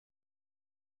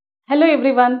Hello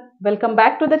everyone, welcome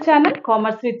back to the channel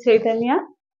Commerce with Chaitanya.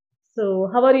 So,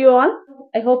 how are you all?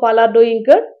 I hope all are doing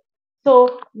good.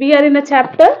 So, we are in a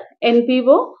chapter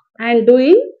NPO and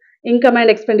doing income and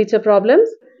expenditure problems.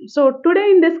 So,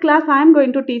 today in this class, I am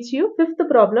going to teach you fifth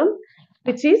problem,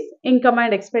 which is income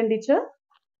and expenditure.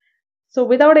 So,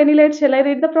 without any late, shall I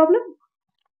read the problem?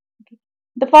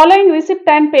 The following receipt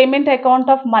and payment account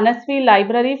of Manasvi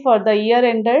Library for the year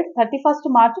ended 31st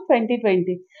March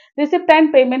 2020. Receipt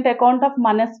and payment account of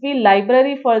Manasvi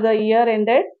Library for the year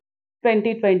ended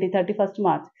 2020, 31st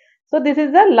March. So this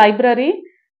is the library.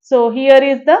 So here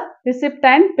is the receipt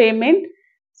and payment.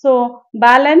 So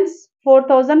balance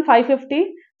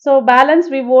 4,550. So balance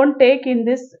we won't take in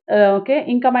this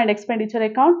income and expenditure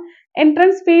account.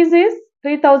 Entrance fees is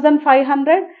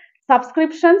 3,500.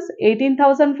 Subscriptions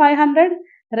 18,500.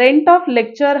 Rent of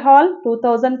lecture hall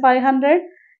 2,500.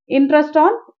 Interest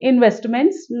on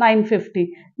investments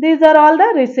 950. These are all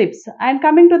the receipts. And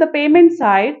coming to the payment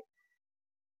side,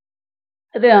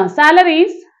 the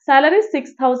salaries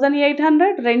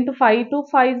 6,800, rent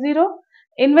 5,250,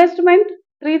 investment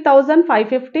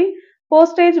 3,550,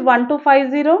 postage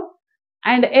 1,250,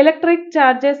 and electric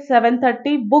charges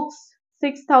 730, books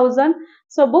 6,000.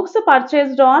 So books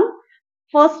purchased on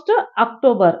 1st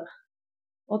October,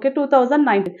 okay,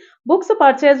 2019. Books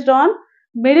purchased on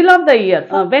middle of the year.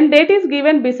 When date is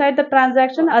given beside the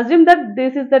transaction, assume that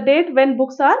this is the date when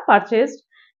books are purchased.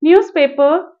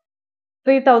 Newspaper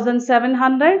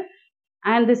 3,700,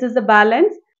 and this is the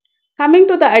balance. Coming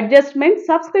to the adjustment,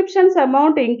 subscriptions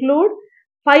amount include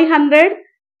 500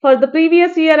 for the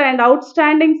previous year and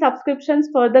outstanding subscriptions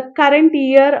for the current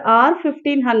year are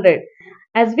 1,500.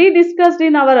 As we discussed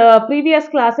in our previous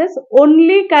classes,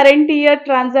 only current year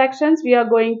transactions we are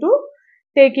going to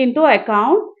take into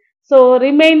account. So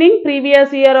remaining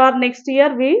previous year or next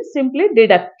year we simply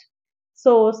deduct.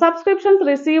 So subscriptions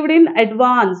received in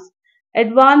advance.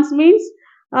 Advance means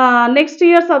next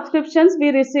year subscriptions we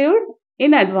received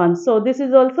in advance. So this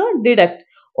is also deduct.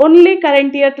 Only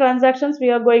current year transactions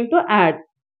we are going to add.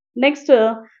 Next,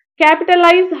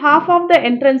 capitalize half of the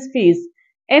entrance fees.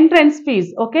 Entrance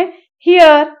fees, okay.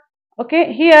 Here,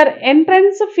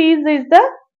 entrance fees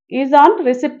is on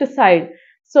receipt side.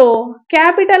 So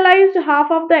capitalized half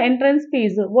of the entrance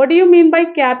fees. What do you mean by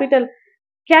capital?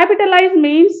 Capitalize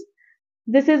means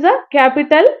this is a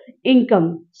capital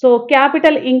income. So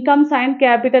capital incomes and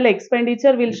capital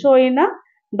expenditure will show in a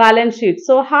balance sheet.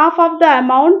 So half of the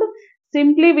amount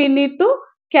simply we need to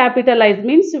capitalize,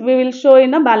 means we will show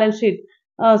in a balance sheet.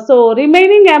 So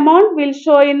remaining amount will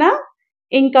show in a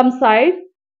income side,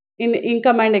 in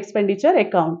income and expenditure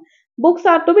account. Books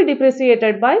are to be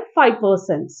depreciated by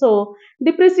 5%. So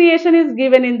depreciation is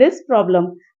given in this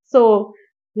problem. So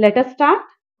let us start.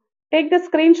 Take the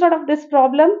screenshot of this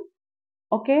problem.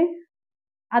 Okay.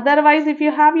 Otherwise, if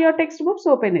you have your textbooks,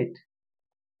 open it.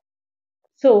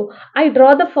 So I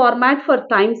draw the format for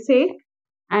time's sake.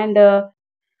 And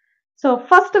so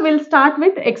first we'll start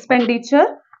with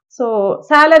expenditure. So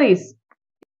salaries.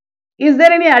 Is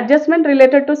there any adjustment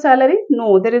related to salary?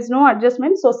 No, there is no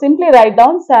adjustment. So simply write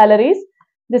down salaries.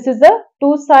 This is the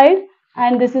to side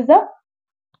and this is the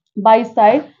buy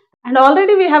side. And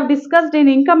already we have discussed in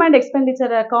income and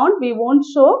expenditure account, we won't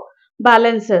show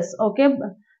balances. Okay.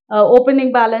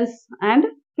 Opening balance and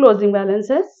closing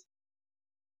balances.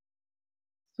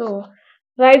 So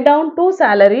write down two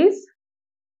salaries.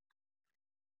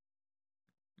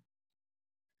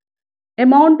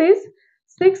 Amount is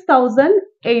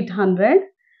 6,800.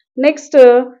 Next,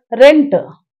 rent.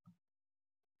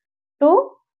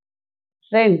 To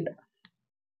rent.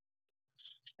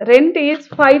 Rent is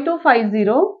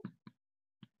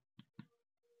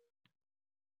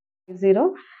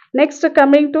 5,250. Next,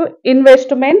 coming to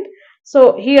investment.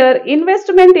 So here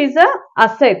investment is a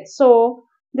asset. So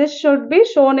this should be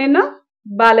shown in a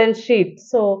balance sheet.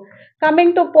 So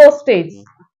coming to postage.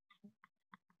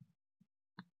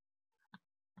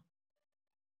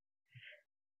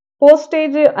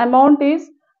 Postage amount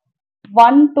is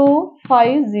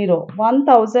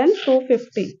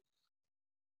 1,250.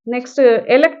 Next,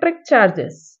 electric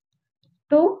charges.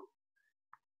 To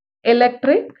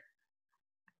electric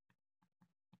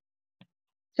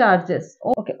charges.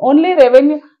 Okay, only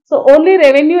revenue. So only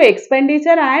revenue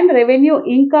expenditure and revenue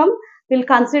income will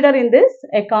consider in this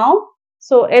account.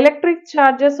 So electric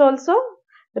charges also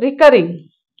recurring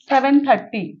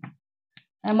 730.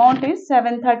 Amount is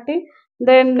 730.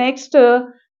 Then next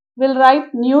we'll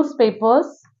write newspapers.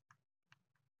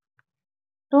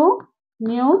 To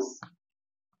newspapers.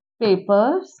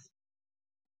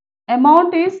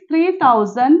 Amount is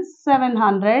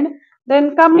 3,700.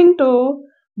 Then coming to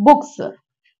books.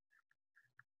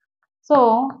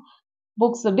 So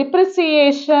Books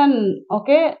depreciation,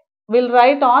 okay, will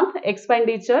write on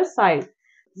expenditure side.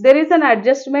 There is an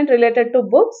adjustment related to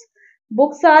books.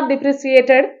 Books are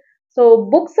depreciated. So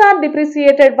books are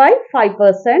depreciated by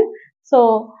 5%.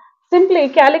 So simply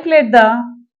calculate the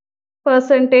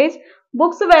percentage.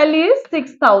 Books value is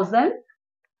 6,000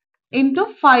 into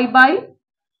 5 by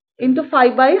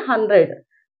 100.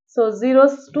 So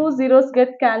two zeros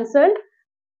get cancelled.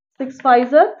 6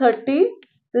 5s are 30.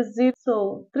 This 0,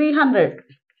 so 300.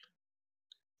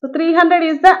 So 300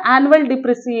 is the annual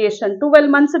depreciation, 12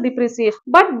 months depreciation.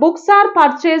 But books are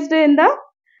purchased in the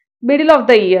middle of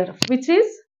the year, which is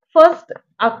 1st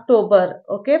October.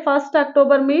 Okay, 1st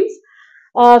October means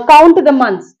count the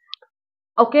months.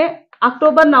 Okay,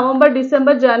 October, November,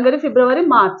 December, January, February,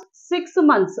 March. 6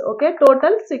 months. Okay,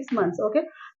 total 6 months. Okay,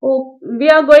 oh, we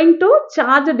are going to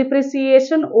charge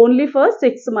depreciation only for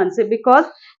 6 months because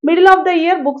middle of the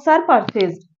year books are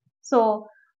purchased. So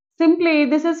simply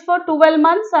this is for 12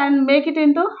 months and make it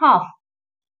into half.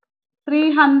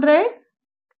 300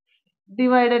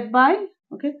 divided by,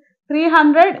 okay,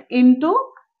 300 into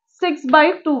 6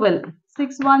 by 12.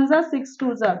 6 ones are 6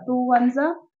 twos are 2 ones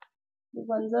are 2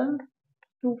 ones are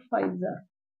 2 fives are.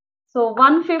 So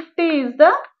 150 is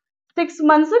the 6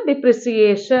 months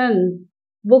depreciation.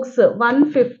 Books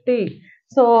 150.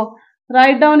 So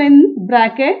write down in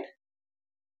bracket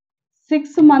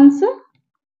 6 months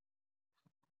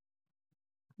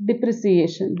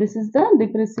depreciation. This is the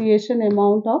depreciation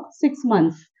amount of 6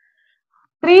 months.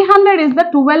 300 is the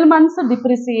 12 months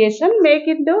depreciation. Make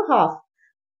it to half.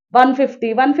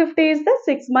 150. 150 is the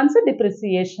 6 months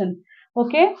depreciation.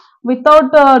 Okay.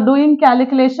 Without doing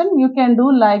calculation, you can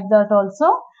do like that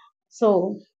also.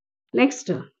 So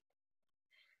next.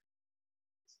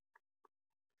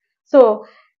 So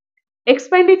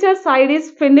expenditure side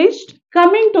is finished.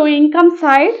 Coming to income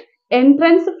side,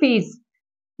 entrance fees.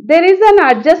 There is an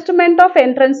adjustment of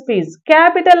entrance fees.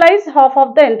 Capitalize half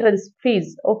of the entrance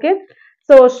fees. Okay.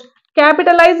 So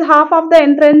capitalize half of the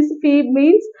entrance fee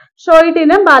means show it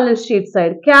in a balance sheet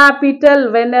side.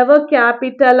 Capital, whenever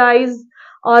capitalize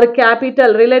or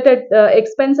capital related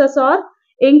expenses or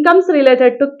incomes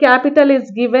related to capital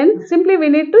is given, simply we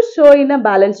need to show in a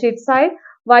balance sheet side.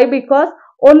 Why? Because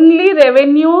only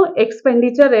revenue,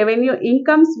 expenditure, revenue,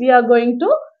 incomes we are going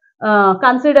to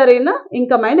consider in a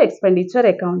income and expenditure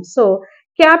account. So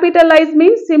capitalize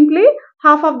means simply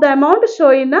half of the amount show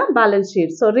in a balance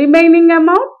sheet. So remaining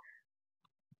amount,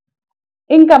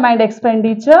 income and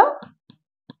expenditure,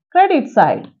 credit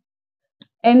side.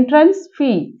 Entrance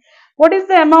fee. What is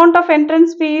the amount of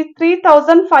entrance fee?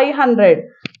 3,500.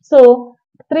 So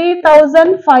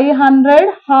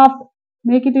 3,500 half,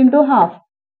 make it into half.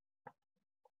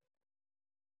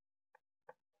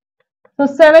 So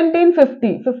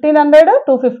 1750, 1500 or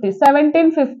 250,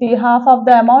 1750, half of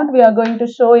the amount we are going to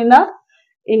show in a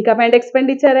income and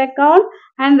expenditure account,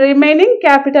 and remaining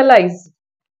capitalized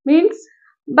means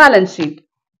balance sheet.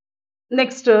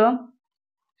 Next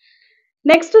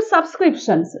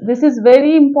subscriptions. This is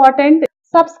very important.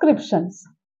 Subscriptions.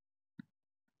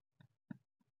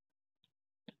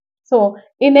 So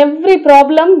in every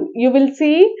problem you will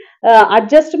see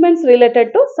adjustments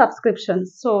related to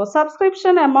subscriptions. So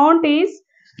subscription amount is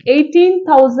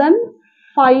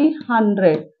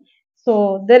 18,500.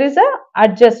 So there is a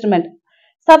adjustment.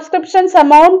 Subscriptions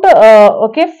amount,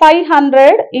 okay,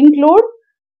 500 include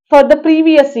for the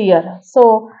previous year.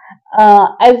 So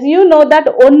as you know that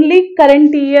only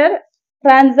current year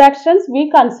transactions we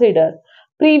consider.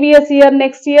 Previous year,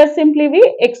 next year simply we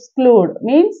exclude,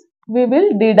 means we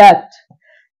will deduct.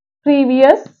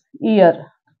 Previous year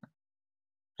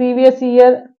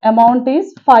amount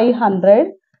is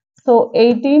 500. So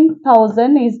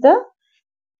 18,000 is the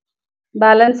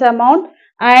balance amount,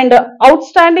 and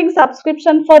outstanding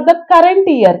subscription for the current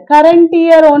year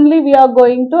only we are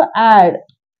going to add.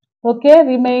 Okay,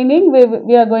 remaining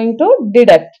we are going to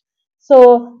deduct.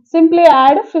 So simply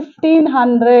add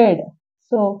 1500.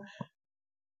 So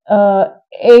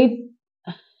 18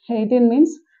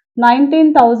 means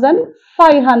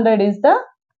 19,500 is the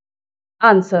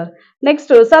answer. Next,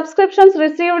 subscriptions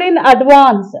received in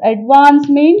advance. Advance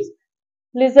means,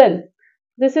 listen,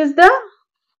 this is the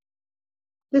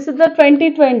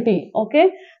 2020.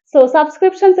 Okay, so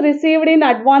subscriptions received in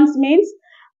advance means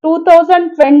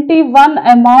 2021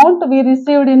 amount we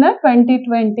received in a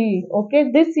 2020.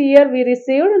 Okay, this year we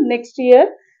received next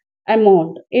year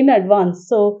amount in advance.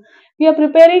 So we are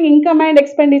preparing income and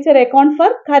expenditure account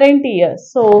for current year.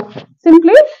 So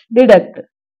simply deduct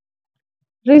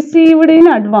received in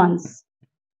advance.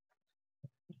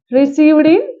 Received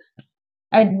in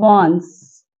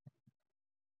advance.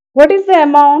 What is the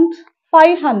amount?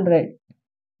 500.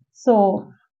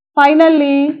 So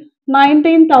finally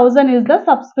 19,000 is the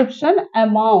subscription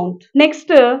amount. Next,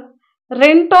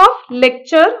 rent of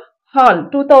lecture hall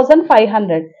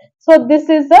 2,500. So this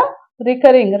is a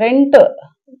recurring rent,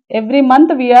 every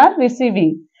month we are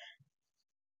receiving.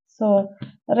 So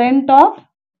rent of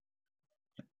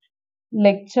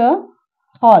lecture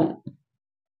hall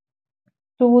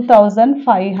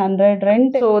 2,500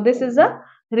 rent. So this is a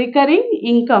recurring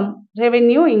income,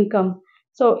 revenue income.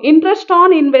 So interest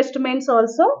on investments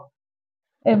also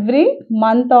every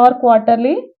month or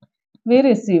quarterly we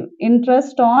receive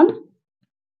interest on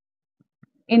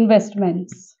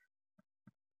investments.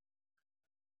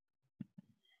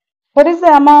 What is the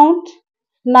amount?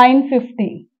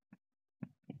 950.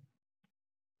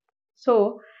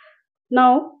 So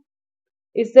now,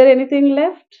 is there anything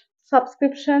left?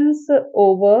 Subscriptions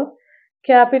over,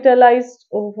 capitalized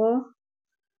over,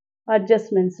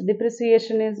 adjustments,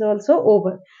 depreciation is also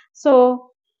over.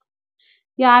 So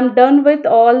yeah, I'm done with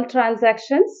all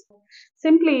transactions.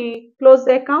 Simply close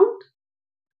the account.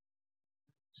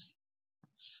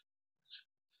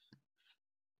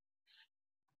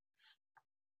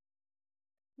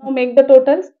 Now make the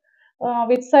totals.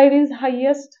 Which side is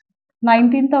highest?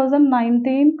 19,000,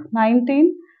 19,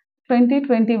 19, 20,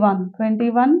 21,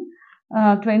 21,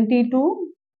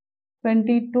 22,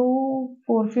 22,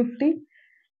 450,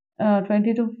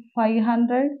 22,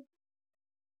 500,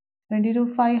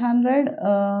 22, 500,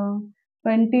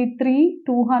 23,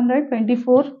 200,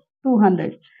 24,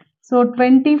 200. So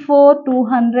 24,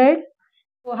 200.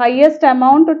 So highest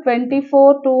amount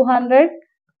 24, 200.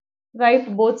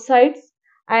 Write both sides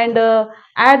and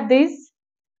add this.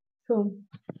 So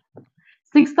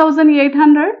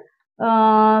 6,800,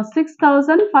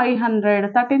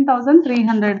 6,500,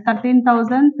 13,300,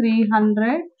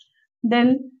 13,300,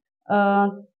 then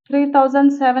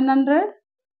 3,700,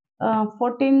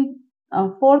 14,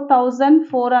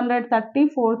 4,430,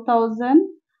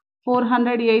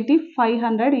 4,480,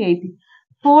 580,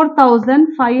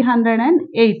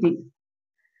 4,580.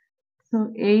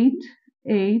 So 8,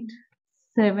 8,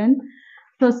 7.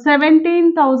 So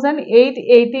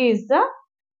 17,880 is the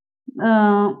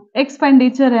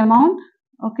expenditure amount.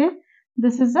 Okay,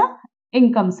 this is the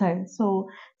income side. So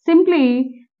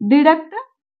simply deduct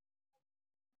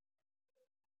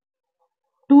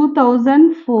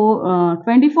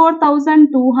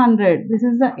 24,200. This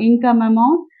is the income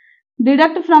amount.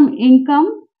 Deduct from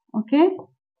income. Okay,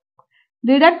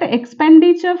 deduct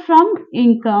expenditure from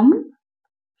income.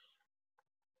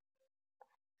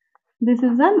 This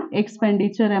is an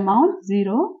expenditure amount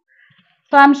 0.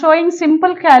 So I am showing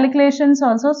simple calculations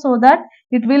also so that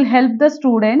it will help the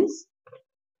students.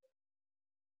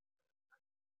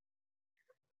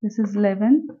 This is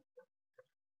 11,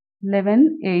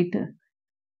 11, 8,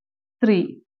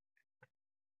 3,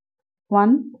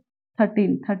 1,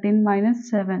 13, 13 minus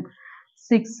 7,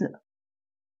 6.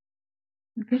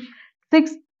 Okay,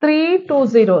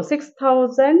 6,320,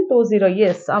 6,020.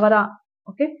 Yes, our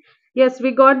okay. Yes,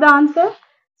 we got the answer.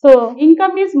 So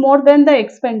income is more than the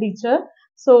expenditure.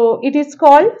 So it is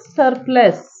called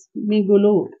surplus.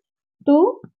 Migulu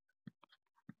to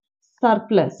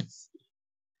surplus.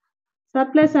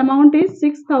 Surplus amount is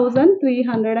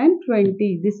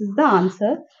 6,320. This is the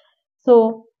answer.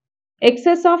 So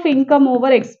excess of income over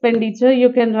expenditure,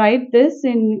 you can write this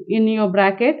in your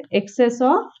bracket. Excess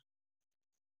of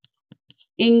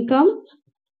income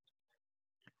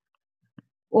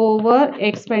over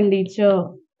expenditure.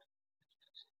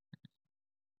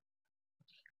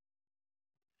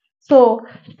 So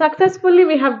successfully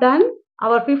we have done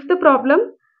our fifth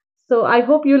problem. So I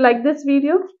hope you like this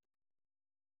video.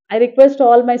 I request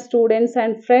all my students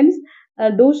and friends,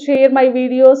 do share my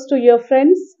videos to your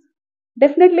friends.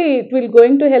 Definitely it will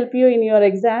going to help you in your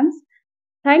exams.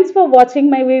 Thanks for watching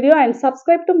my video and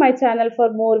subscribe to my channel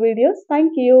for more videos.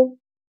 Thank you.